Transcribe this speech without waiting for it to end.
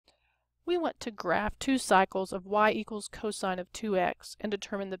We want to graph 2 cycles of y equals cosine of 2x and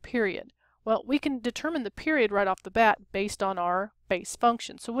determine the period. Well, we can determine the period right off the bat based on our base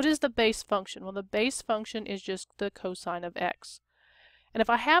function. So what is the base function? Well, the base function is just the cosine of x. And if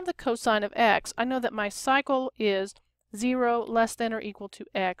I have the cosine of x, I know that my cycle is 0 less than or equal to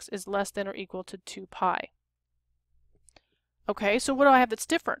x is less than or equal to 2 pi. Okay, so what do I have that's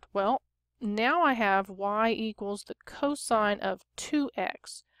different? Well, now I have y equals the cosine of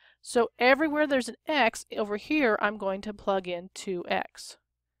 2x. So everywhere there's an x, over here I'm going to plug in 2x.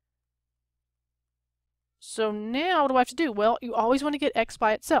 So now what do I have to do? Well, you always want to get x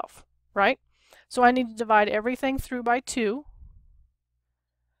by itself, right? So I need to divide everything through by 2.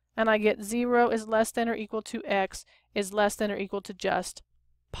 And I get 0 is less than or equal to x is less than or equal to just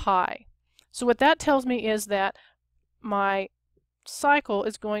pi. So what that tells me is that my cycle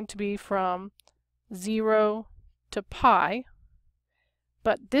is going to be from 0 to pi.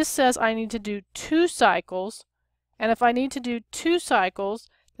 But this says I need to do 2 cycles, and if I need to do 2 cycles,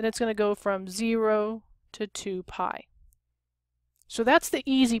 then it's going to go from 0 to 2 pi. So that's the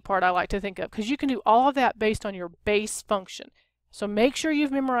easy part I like to think of, because you can do all of that based on your base function. So make sure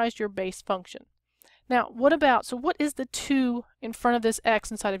you've memorized your base function. Now, what is the 2 in front of this x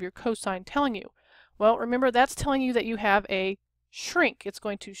inside of your cosine telling you? Well, remember that's telling you that you have a shrink. It's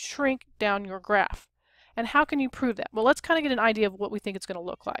going to shrink down your graph. And how can you prove that? Well, let's kind of get an idea of what we think it's going to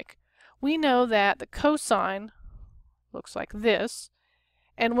look like. We know that the cosine looks like this,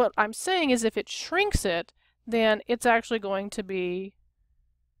 and what I'm saying is if it shrinks it, then it's actually going to be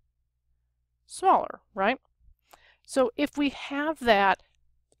smaller, right? So if we have that,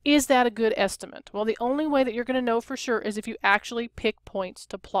 is that a good estimate? Well, the only way that you're going to know for sure is if you actually pick points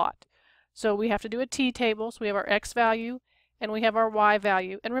to plot. So we have to do a t-table, so we have our x value, and we have our y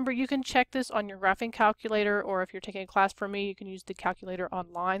value. And remember, you can check this on your graphing calculator, or if you're taking a class from me, you can use the calculator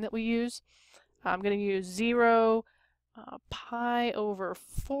online that we use. I'm going to use 0, pi over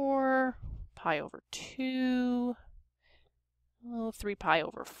 4, pi over 2, 3 pi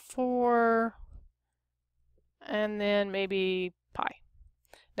over 4, and then maybe pi.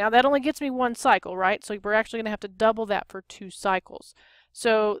 Now that only gets me 1 cycle, right? So we're actually going to have to double that for 2 cycles.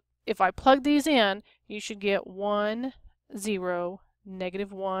 So if I plug these in, you should get 1, 0,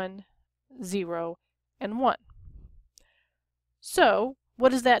 -1, 0, and 1. So what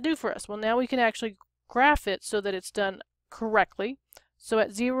does that do for us? Well, now we can actually graph it so that it's done correctly. So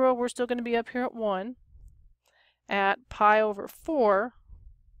at 0, we're still going to be up here at 1. At pi over 4,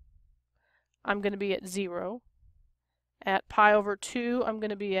 I'm going to be at 0. At pi over 2, I'm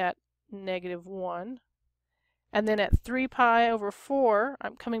going to be at -1. And then at 3 pi over 4,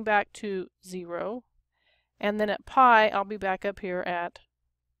 I'm coming back to 0. And then at pi, I'll be back up here at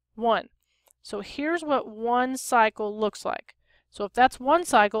 1. So here's what 1 cycle looks like. So if that's 1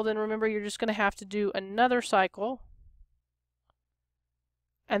 cycle, then remember you're just going to have to do another cycle.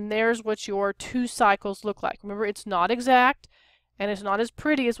 And there's what your 2 cycles look like. Remember, it's not exact, and it's not as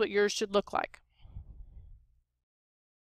pretty as what yours should look like.